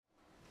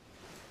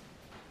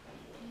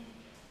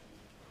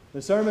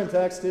The sermon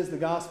text is the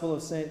Gospel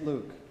of St.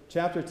 Luke,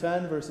 chapter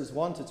 10, verses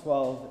 1 to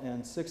 12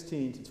 and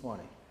 16 to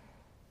 20.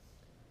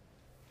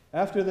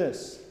 After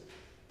this,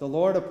 the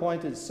Lord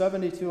appointed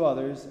 72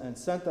 others and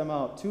sent them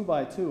out 2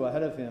 by 2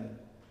 ahead of him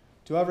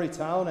to every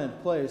town and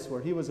place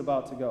where he was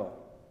about to go.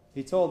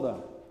 He told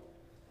them,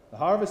 "The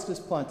harvest is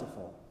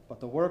plentiful, but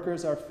the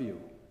workers are few.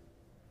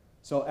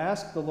 So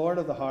ask the Lord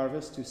of the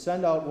harvest to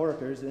send out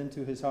workers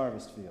into his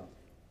harvest field.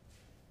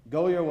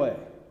 Go your way.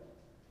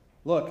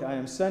 Look, I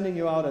am sending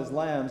you out as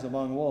lambs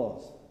among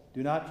wolves.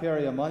 Do not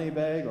carry a money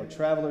bag or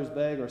traveler's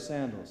bag or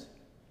sandals.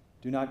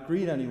 Do not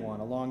greet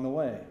anyone along the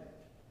way.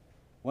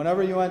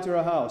 Whenever you enter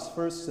a house,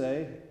 first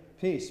say,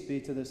 'Peace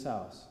be to this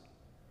house.'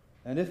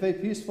 And if a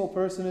peaceful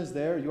person is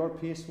there, your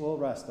peace will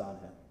rest on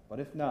him. But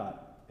if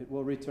not, it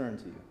will return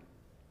to you.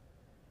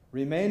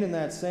 Remain in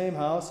that same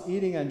house,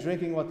 eating and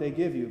drinking what they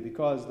give you,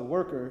 because the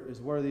worker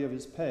is worthy of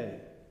his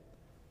pay.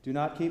 Do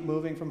not keep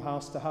moving from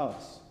house to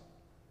house.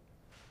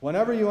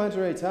 Whenever you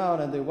enter a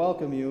town and they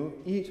welcome you,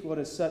 eat what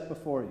is set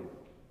before you.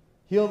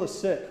 Heal the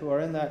sick who are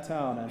in that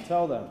town and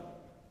tell them,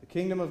 'The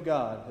kingdom of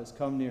God has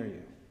come near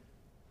you.'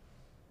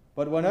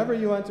 But whenever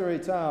you enter a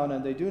town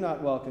and they do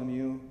not welcome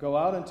you, go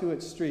out into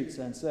its streets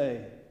and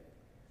say,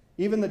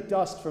 'Even the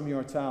dust from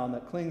your town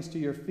that clings to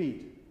your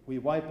feet we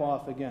wipe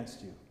off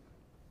against you.'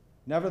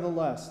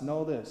 Nevertheless,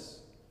 know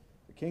this,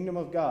 the kingdom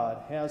of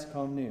God has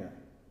come near.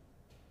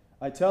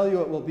 I tell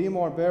you, it will be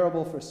more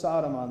bearable for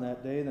Sodom on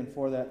that day than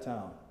for that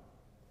town.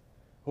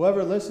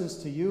 Whoever listens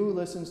to you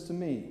listens to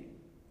me.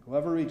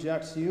 Whoever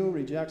rejects you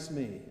rejects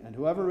me, and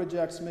whoever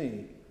rejects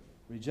me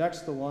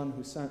rejects the one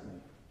who sent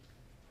me."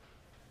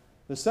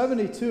 The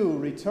 72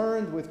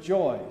 returned with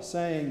joy,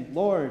 saying,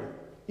 "Lord,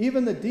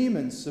 even the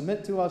demons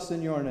submit to us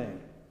in your name."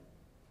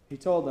 He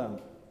told them,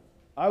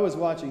 "I was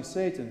watching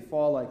Satan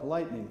fall like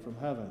lightning from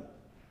heaven.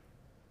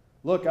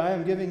 Look, I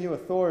am giving you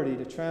authority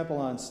to trample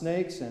on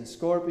snakes and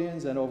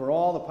scorpions and over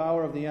all the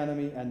power of the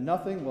enemy, and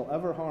nothing will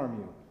ever harm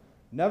you.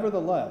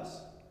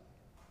 Nevertheless,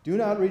 do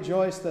not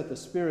rejoice that the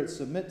spirits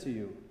submit to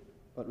you,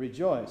 but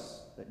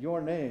rejoice that your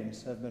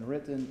names have been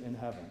written in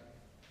heaven."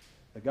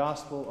 The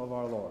Gospel of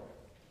our Lord.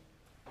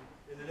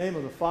 In the name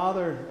of the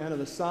Father, and of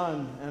the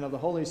Son, and of the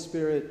Holy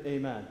Spirit,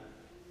 amen.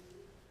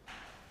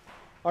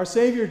 Our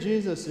Savior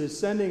Jesus is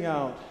sending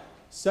out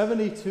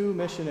 72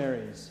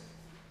 missionaries.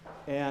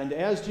 And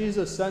as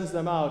Jesus sends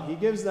them out, he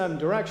gives them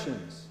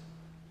directions,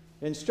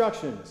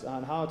 instructions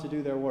on how to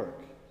do their work.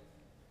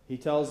 He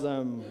tells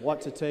them what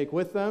to take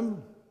with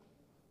them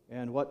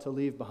and what to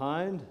leave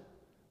behind,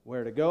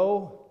 where to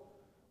go,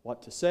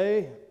 what to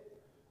say,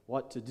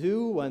 what to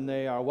do when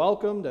they are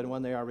welcomed and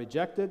when they are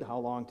rejected, how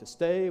long to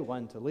stay,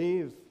 when to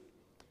leave.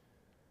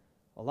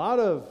 A lot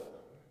of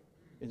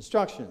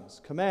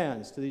instructions,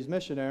 commands to these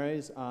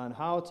missionaries on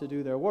how to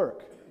do their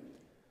work.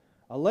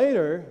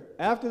 Later,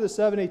 after the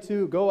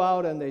 72 go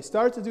out and they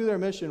start to do their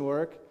mission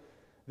work,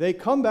 they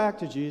come back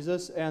to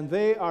Jesus and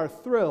they are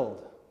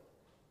thrilled.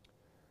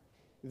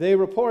 They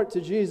report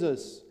to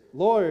Jesus,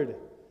 "Lord,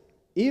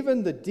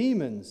 even the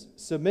demons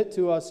submit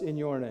to us in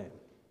your name."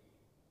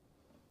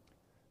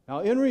 Now,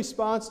 in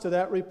response to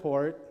that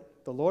report,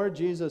 the Lord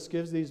Jesus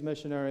gives these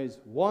missionaries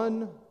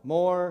one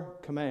more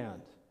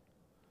command,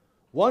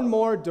 one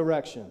more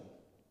direction.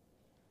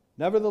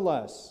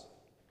 "Nevertheless,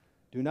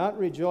 do not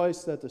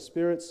rejoice that the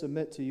spirits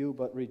submit to you,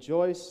 but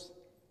rejoice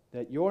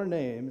that your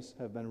names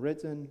have been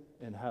written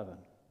in heaven."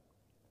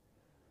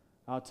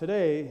 Now,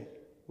 today,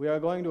 we are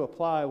going to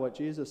apply what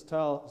Jesus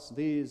tells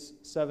these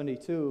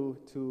 72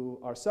 to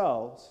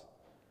ourselves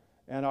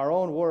and our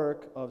own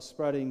work of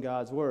spreading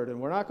God's word. And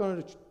we're not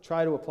going to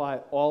try to apply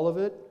all of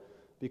it,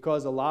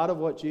 because a lot of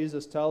what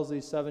Jesus tells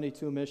these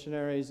 72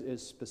 missionaries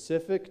is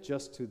specific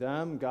just to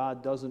them.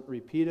 God doesn't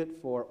repeat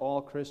it for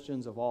all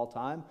Christians of all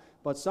time.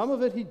 But some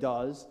of it he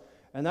does,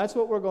 and that's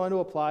what we're going to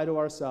apply to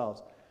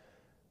ourselves.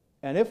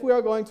 And if we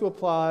are going to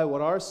apply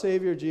what our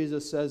Savior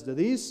Jesus says to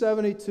these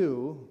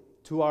 72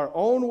 to our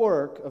own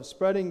work of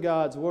spreading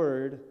God's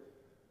word,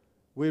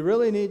 we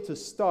really need to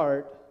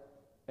start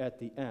at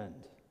the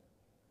end.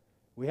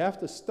 We have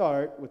to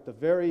start with the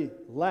very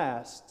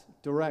last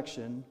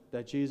direction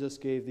that Jesus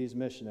gave these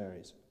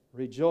missionaries.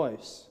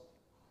 Rejoice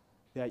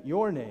that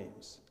your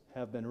names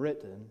have been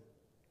written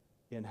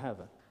in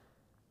heaven.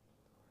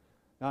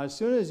 Now, as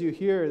soon as you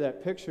hear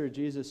that picture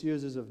Jesus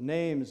uses of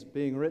names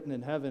being written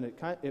in heaven,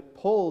 it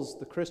pulls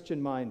the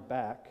Christian mind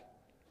back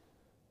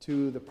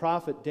to the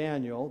prophet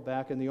Daniel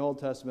back in the Old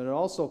Testament. It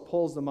also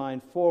pulls the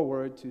mind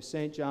forward to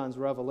St. John's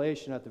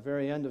Revelation at the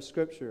very end of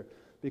Scripture,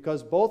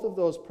 because both of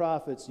those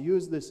prophets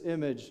use this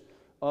image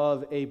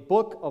of a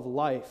book of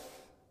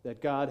life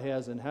that God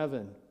has in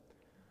heaven,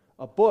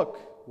 a book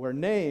where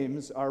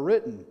names are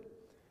written.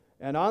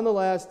 And on the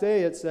last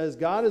day, it says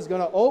God is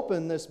going to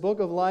open this book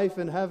of life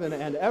in heaven,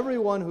 and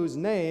everyone whose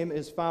name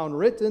is found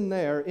written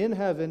there in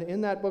heaven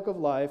in that book of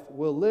life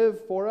will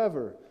live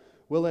forever,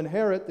 will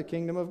inherit the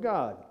kingdom of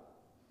God.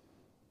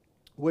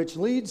 Which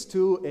leads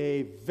to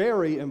a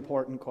very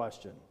important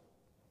question.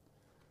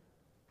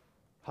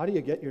 How do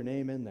you get your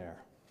name in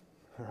there?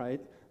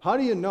 Right? How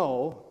do you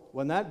know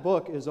when that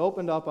book is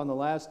opened up on the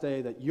last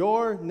day, that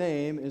your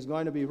name is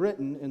going to be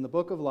written in the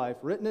book of life,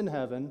 written in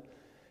heaven,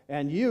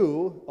 and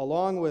you,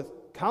 along with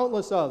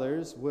countless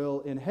others,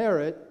 will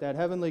inherit that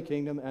heavenly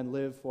kingdom and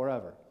live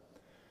forever.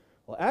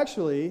 Well,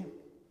 actually,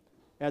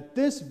 at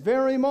this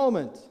very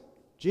moment,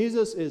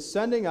 Jesus is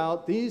sending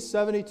out these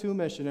 72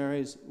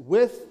 missionaries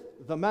with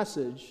the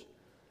message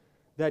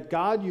that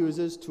God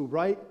uses to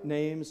write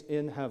names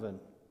in heaven,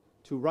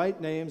 to write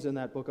names in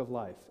that book of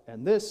life.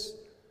 And this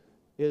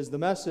is the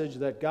message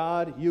that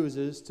God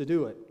uses to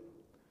do it.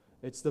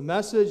 It's the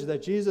message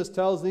that Jesus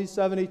tells these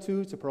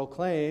 72 to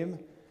proclaim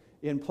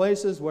in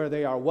places where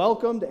they are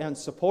welcomed and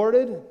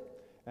supported,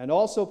 and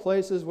also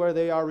places where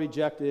they are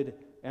rejected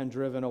and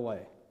driven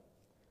away.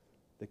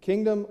 The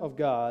kingdom of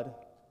God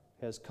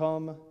has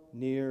come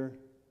near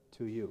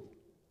to you.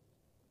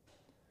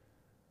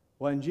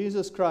 When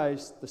Jesus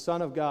Christ, the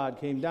Son of God,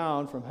 came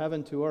down from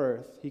heaven to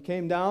earth, he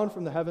came down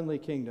from the heavenly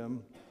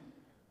kingdom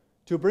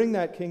to bring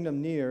that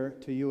kingdom near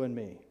to you and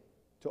me,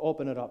 to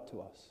open it up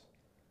to us.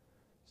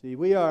 See,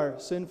 we are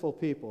sinful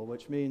people,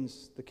 which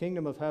means the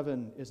kingdom of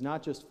heaven is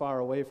not just far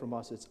away from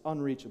us, it's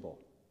unreachable.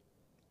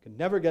 We can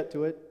never get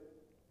to it.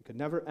 We could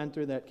never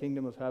enter that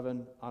kingdom of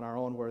heaven on our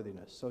own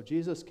worthiness. So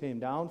Jesus came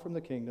down from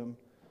the kingdom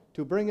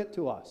to bring it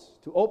to us,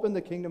 to open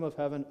the kingdom of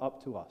heaven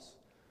up to us.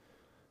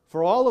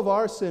 For all of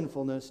our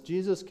sinfulness,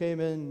 Jesus came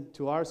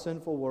into our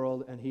sinful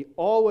world, and he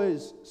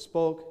always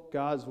spoke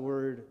God's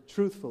word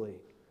truthfully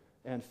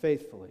and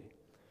faithfully.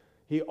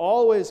 He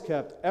always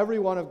kept every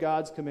one of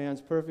God's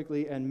commands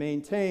perfectly and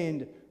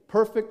maintained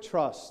perfect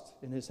trust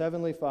in his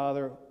heavenly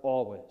Father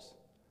always.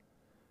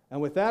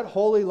 And with that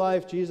holy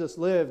life Jesus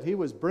lived, he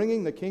was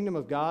bringing the kingdom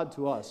of God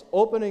to us,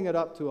 opening it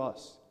up to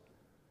us.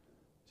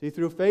 See,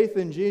 through faith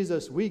in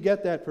Jesus, we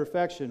get that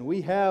perfection.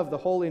 We have the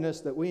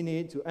holiness that we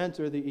need to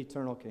enter the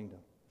eternal kingdom.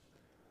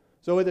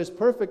 So with his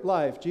perfect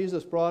life,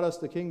 Jesus brought us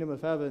the kingdom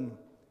of heaven,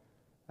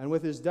 and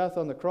with his death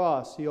on the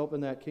cross, he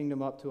opened that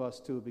kingdom up to us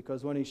too,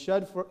 because when he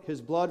shed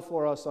his blood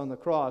for us on the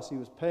cross, he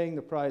was paying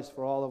the price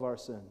for all of our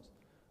sins,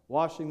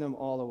 washing them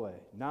all away.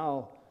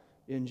 Now,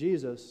 in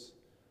Jesus,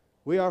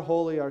 we are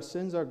holy, our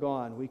sins are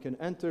gone. We can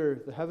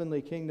enter the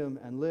heavenly kingdom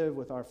and live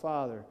with our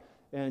Father.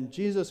 And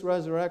Jesus'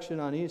 resurrection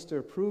on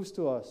Easter proves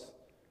to us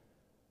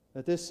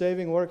that this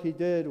saving work he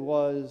did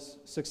was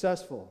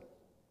successful,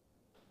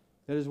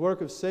 that his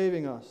work of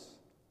saving us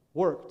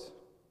worked.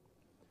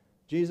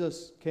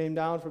 Jesus came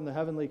down from the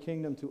heavenly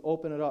kingdom to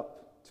open it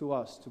up to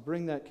us, to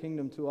bring that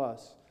kingdom to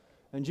us.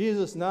 And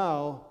Jesus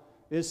now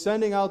is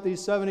sending out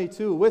these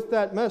 72 with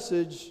that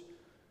message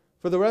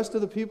for the rest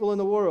of the people in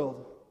the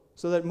world,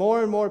 so that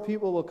more and more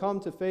people will come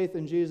to faith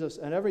in Jesus.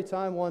 And every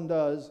time one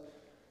does,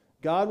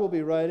 God will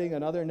be writing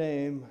another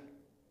name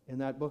in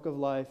that book of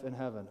life in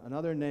heaven,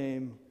 another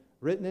name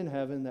written in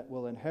heaven that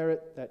will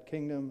inherit that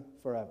kingdom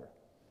forever.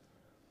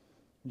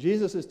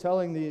 Jesus is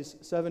telling these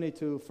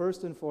 72,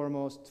 first and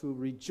foremost, to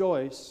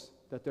rejoice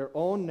that their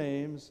own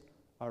names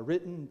are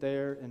written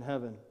there in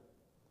heaven,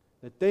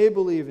 that they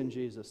believe in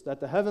Jesus, that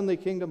the heavenly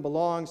kingdom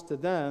belongs to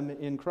them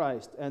in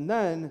Christ. And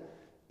then,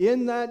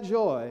 in that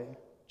joy,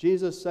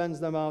 Jesus sends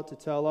them out to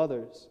tell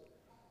others,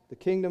 the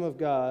kingdom of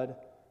God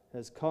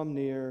has come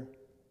near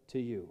to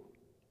you.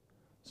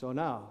 So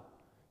now,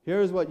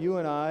 here's what you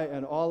and I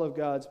and all of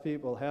God's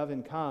people have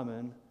in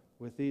common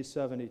with these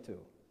 72.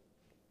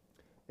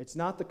 It's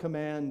not the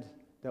command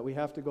that we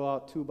have to go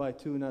out 2 by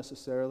 2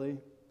 necessarily,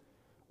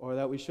 or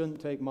that we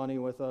shouldn't take money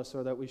with us,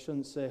 or that we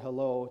shouldn't say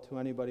hello to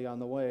anybody on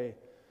the way.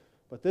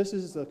 But this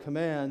is the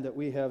command that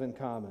we have in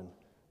common.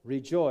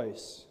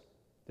 Rejoice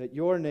that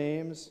your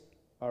names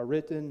are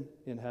written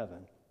in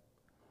heaven.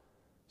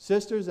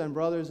 Sisters and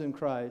brothers in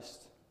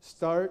Christ,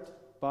 start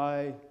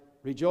by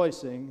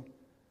rejoicing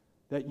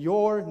that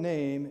your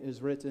name is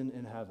written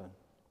in heaven.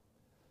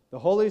 The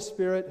Holy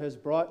Spirit has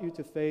brought you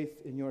to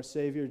faith in your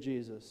Savior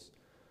Jesus.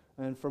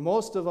 And for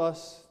most of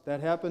us,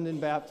 that happened in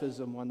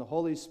baptism when the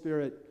Holy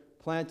Spirit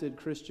planted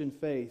Christian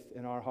faith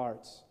in our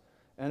hearts.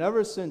 And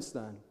ever since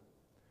then,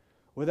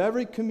 with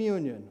every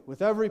communion,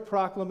 with every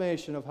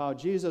proclamation of how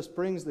Jesus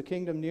brings the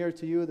kingdom near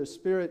to you, the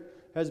Spirit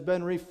has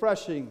been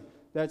refreshing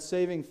that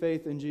saving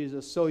faith in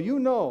Jesus. So you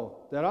know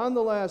that on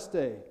the last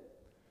day,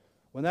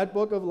 when that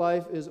book of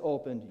life is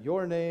opened,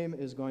 your name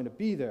is going to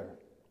be there,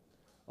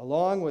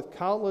 along with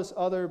countless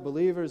other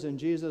believers in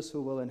Jesus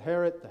who will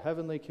inherit the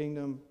heavenly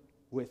kingdom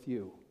with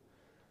you.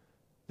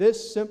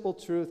 This simple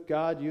truth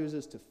God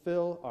uses to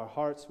fill our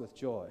hearts with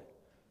joy.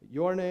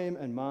 Your name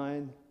and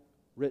mine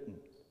written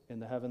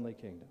in the heavenly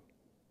kingdom.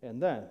 And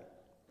then,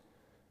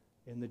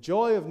 in the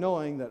joy of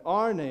knowing that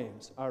our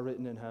names are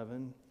written in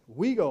heaven,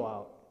 we go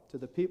out to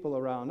the people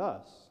around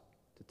us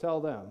to tell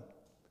them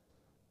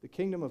the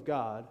kingdom of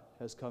God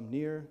has come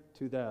near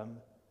to them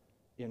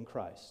in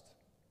Christ.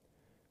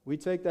 We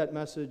take that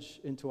message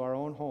into our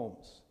own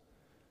homes,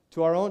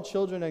 to our own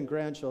children and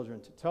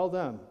grandchildren, to tell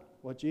them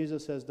what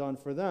Jesus has done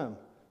for them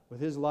with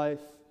his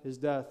life, his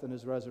death, and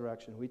his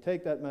resurrection. We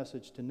take that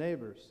message to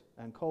neighbors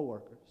and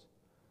co-workers.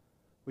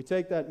 We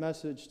take that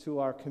message to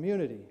our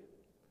community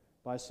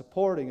by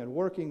supporting and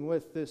working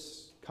with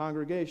this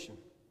congregation.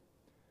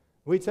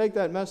 We take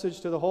that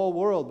message to the whole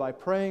world by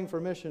praying for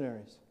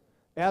missionaries,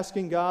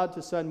 asking God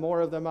to send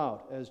more of them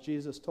out, as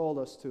Jesus told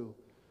us to,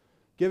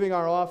 giving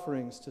our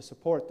offerings to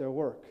support their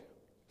work.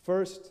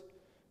 First,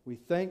 we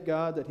thank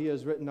God that He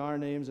has written our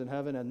names in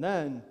heaven, and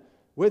then,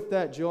 with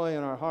that joy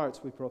in our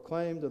hearts, we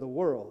proclaim to the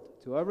world,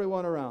 to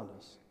everyone around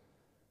us,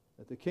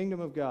 that the kingdom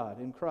of God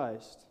in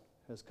Christ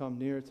has come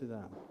near to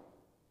them.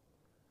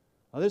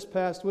 Now, this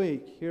past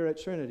week here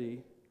at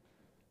Trinity,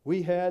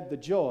 we had the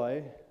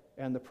joy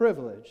and the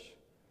privilege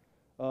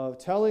of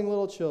telling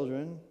little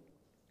children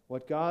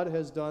what God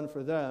has done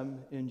for them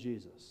in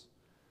Jesus.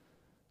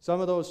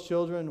 Some of those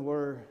children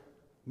were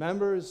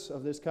members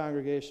of this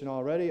congregation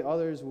already.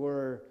 Others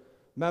were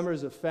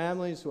members of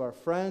families who are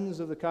friends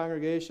of the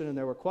congregation, and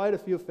there were quite a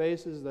few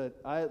faces that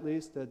I at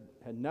least had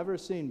never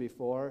seen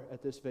before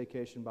at this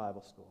Vacation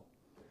Bible School.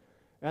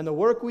 And the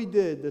work we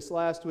did this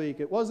last week,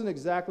 it wasn't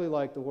exactly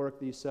like the work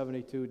these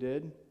 72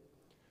 did.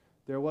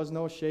 There was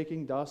no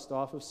shaking dust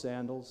off of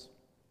sandals.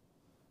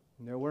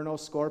 And there were no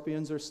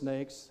scorpions or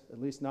snakes,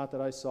 at least not that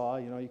I saw.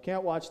 You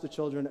can't watch the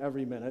children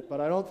every minute, but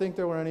I don't think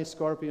there were any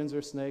scorpions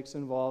or snakes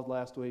involved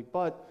last week.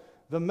 But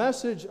the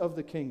message of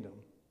the kingdom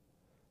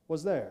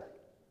was there.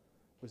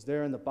 It was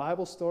there in the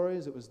Bible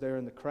stories. It was there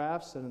in the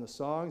crafts and in the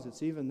songs.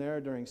 It's even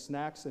there during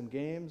snacks and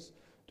games,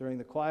 during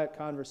the quiet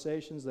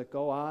conversations that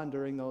go on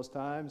during those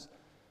times.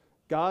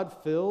 God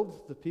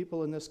filled the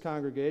people in this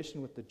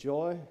congregation with the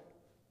joy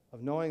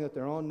of knowing that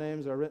their own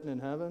names are written in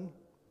heaven.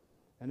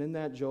 And in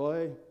that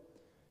joy,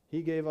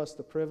 He gave us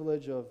the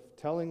privilege of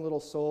telling little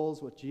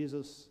souls what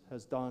Jesus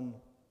has done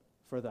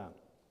for them.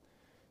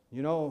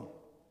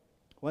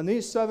 When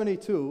these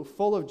 72,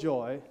 full of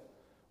joy,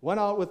 went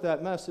out with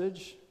that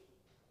message,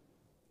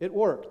 it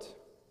worked.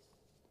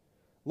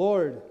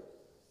 Lord,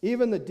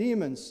 even the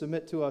demons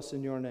submit to us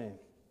in your name.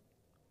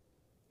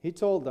 He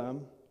told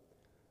them,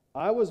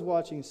 I was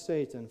watching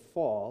Satan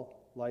fall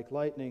like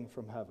lightning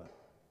from heaven.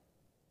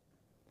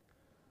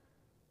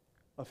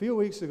 A few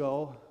weeks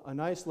ago, a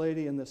nice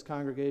lady in this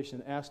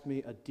congregation asked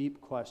me a deep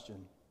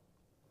question.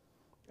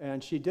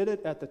 And she did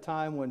it at the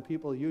time when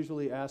people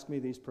usually ask me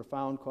these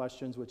profound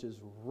questions, which is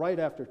right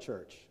after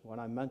church, when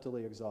I'm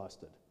mentally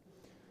exhausted.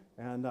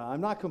 And I'm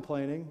not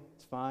complaining.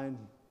 It's fine.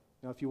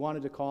 If you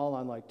wanted to call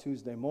on like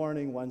Tuesday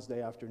morning,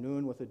 Wednesday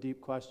afternoon with a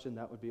deep question,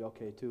 that would be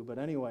okay too. But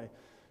anyway,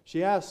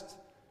 she asked,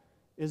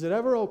 is it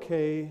ever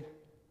okay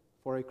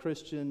for a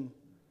Christian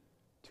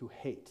to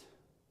hate?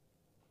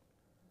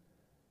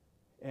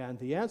 And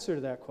the answer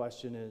to that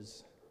question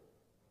is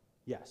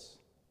yes.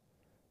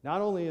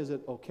 Not only is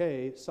it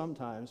okay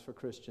sometimes for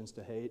Christians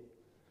to hate,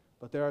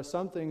 but there are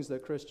some things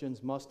that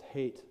Christians must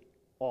hate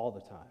all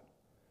the time.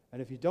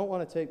 And if you don't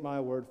want to take my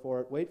word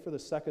for it, wait for the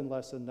second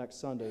lesson next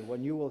Sunday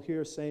when you will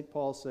hear St.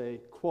 Paul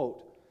say,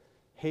 quote,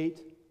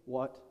 hate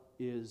what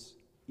is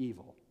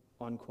evil,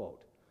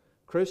 unquote.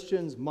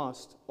 Christians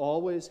must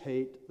always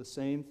hate the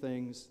same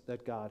things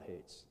that God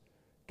hates.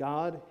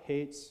 God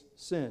hates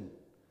sin.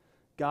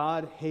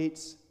 God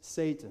hates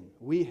Satan.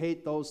 We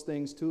hate those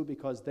things too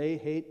because they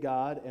hate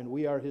God and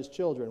we are His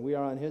children. We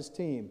are on His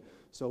team.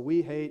 So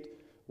we hate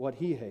what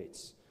He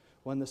hates.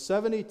 When the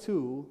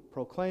 72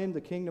 proclaimed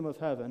the kingdom of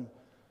heaven,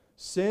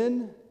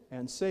 sin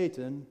and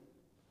Satan,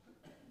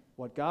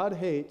 what God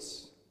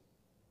hates,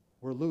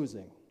 were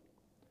losing.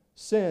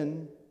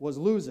 Sin was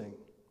losing.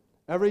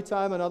 Every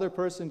time another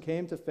person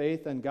came to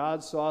faith and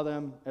God saw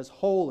them as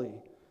holy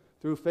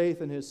through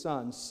faith in His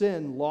Son,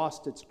 sin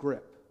lost its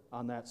grip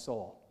on that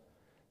soul.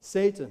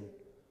 Satan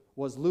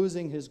was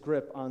losing his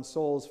grip on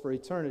souls for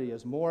eternity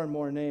as more and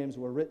more names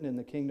were written in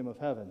the kingdom of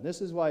heaven.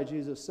 This is why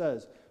Jesus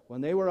says, when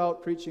they were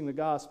out preaching the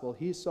gospel,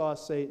 He saw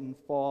Satan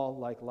fall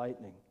like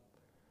lightning.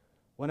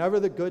 Whenever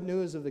the good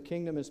news of the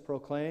kingdom is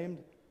proclaimed,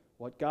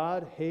 what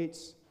God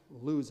hates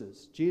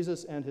loses.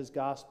 Jesus and His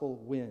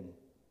gospel win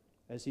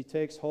as He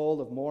takes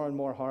hold of more and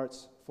more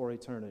hearts for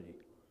eternity.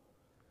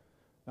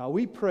 Now,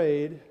 we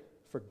prayed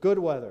for good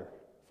weather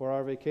for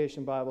our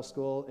Vacation Bible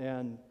School,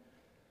 and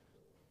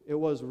it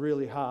was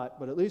really hot,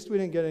 but at least we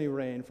didn't get any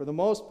rain. For the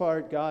most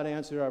part, God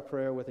answered our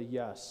prayer with a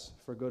yes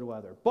for good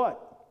weather. But,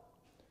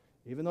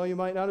 even though you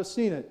might not have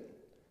seen it,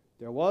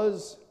 there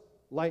was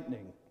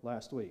lightning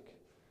last week.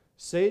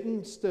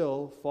 Satan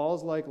still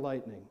falls like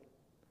lightning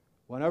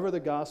whenever the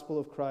gospel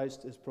of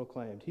Christ is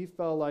proclaimed. He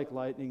fell like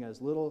lightning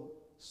as little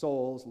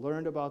souls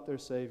learned about their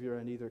Savior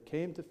and either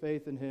came to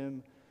faith in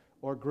Him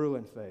or grew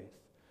in faith.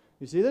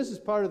 You see, this is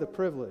part of the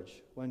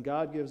privilege when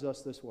God gives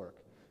us this work.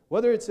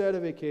 Whether it's at a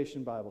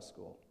Vacation Bible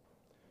School,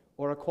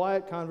 or a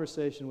quiet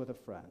conversation with a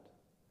friend,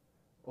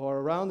 or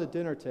around the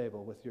dinner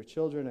table with your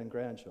children and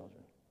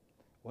grandchildren,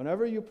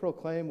 whenever you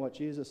proclaim what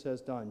Jesus has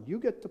done, you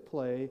get to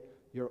play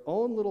your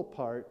own little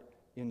part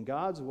in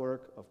God's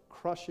work of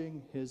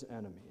crushing His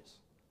enemies,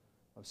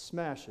 of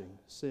smashing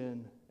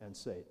sin and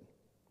Satan.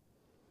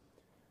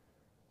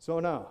 So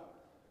now,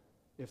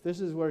 if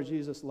this is where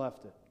Jesus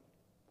left it,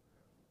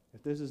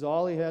 if this is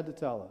all He had to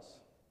tell us,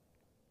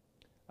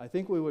 I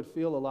think we would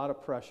feel a lot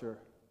of pressure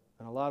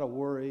and a lot of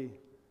worry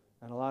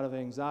and a lot of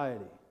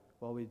anxiety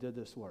while we did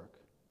this work.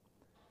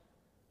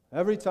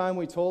 Every time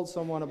we told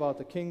someone about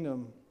the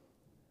kingdom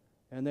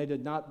and they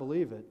did not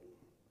believe it,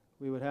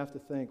 we would have to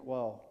think,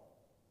 well,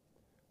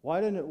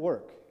 why didn't it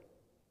work?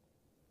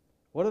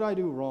 What did I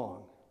do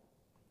wrong?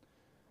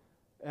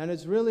 And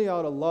it's really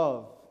out of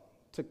love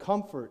to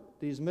comfort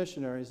these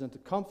missionaries and to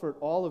comfort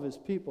all of his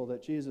people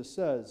that Jesus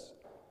says,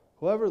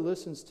 whoever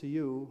listens to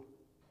you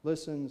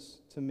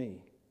listens to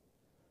me.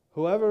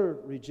 Whoever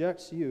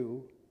rejects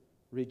you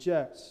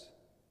rejects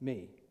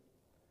me.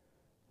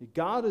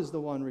 God is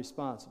the one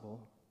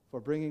responsible for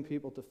bringing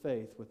people to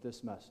faith with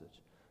this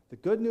message. The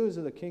good news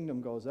of the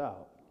kingdom goes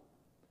out.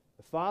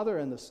 The Father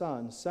and the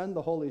Son send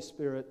the Holy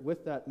Spirit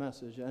with that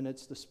message, and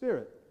it's the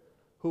Spirit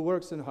who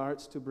works in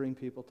hearts to bring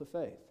people to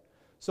faith.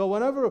 So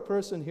whenever a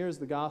person hears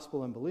the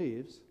gospel and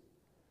believes,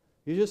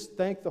 you just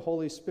thank the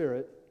Holy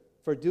Spirit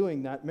for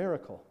doing that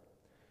miracle.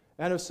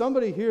 And if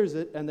somebody hears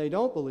it and they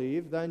don't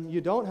believe, then you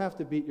don't have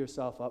to beat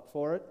yourself up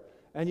for it,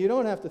 and you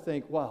don't have to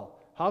think, well,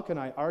 how can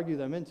I argue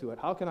them into it?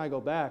 How can I go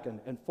back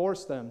and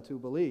force them to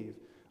believe?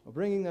 Well,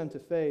 bringing them to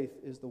faith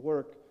is the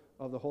work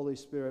of the Holy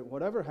Spirit.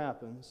 Whatever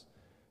happens,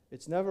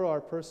 it's never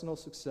our personal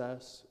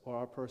success or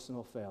our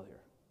personal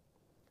failure.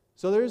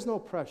 So there is no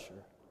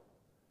pressure.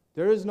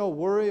 There is no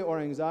worry or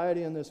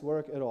anxiety in this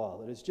work at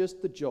all. It is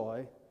just the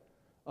joy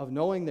of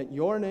knowing that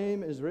your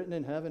name is written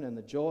in heaven and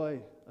the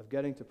joy of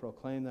getting to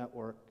proclaim that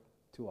work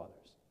to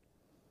others.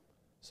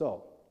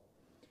 So,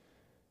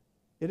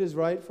 it is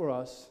right for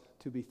us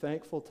to be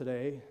thankful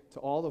today to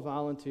all the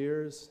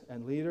volunteers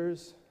and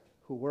leaders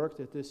who worked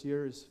at this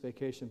year's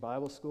Vacation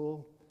Bible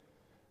School.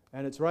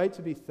 And it's right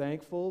to be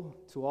thankful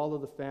to all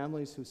of the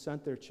families who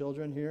sent their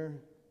children here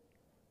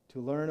to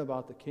learn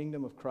about the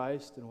kingdom of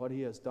Christ and what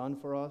he has done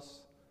for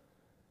us.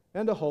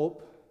 And to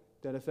hope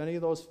that if any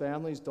of those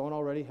families don't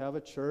already have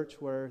a church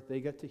where they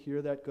get to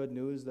hear that good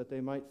news, that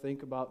they might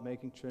think about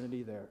making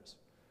Trinity theirs.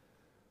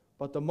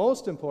 But the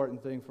most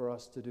important thing for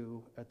us to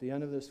do at the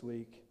end of this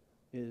week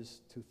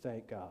is to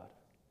thank God.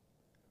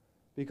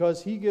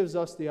 Because he gives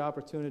us the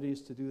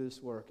opportunities to do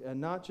this work, and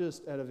not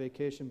just at a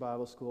Vacation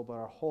Bible School, but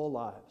our whole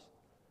lives,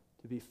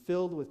 to be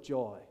filled with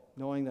joy,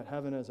 knowing that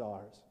heaven is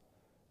ours,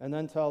 and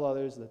then tell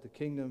others that the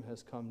kingdom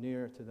has come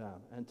near to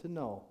them, and to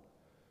know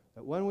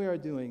that when we are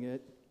doing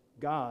it,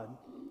 God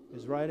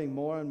is writing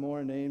more and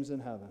more names in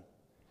heaven.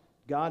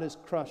 God is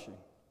crushing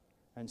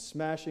and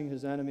smashing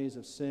his enemies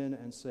of sin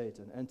and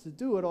Satan, and to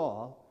do it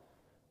all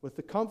with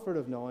the comfort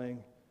of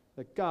knowing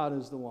that God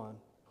is the one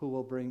who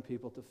will bring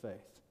people to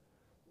faith.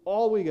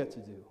 All we get to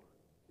do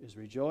is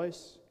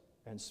rejoice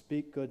and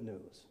speak good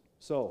news.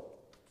 So,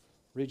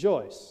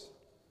 rejoice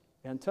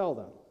and tell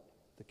them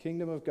the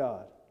kingdom of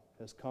God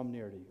has come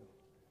near to you.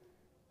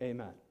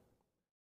 Amen.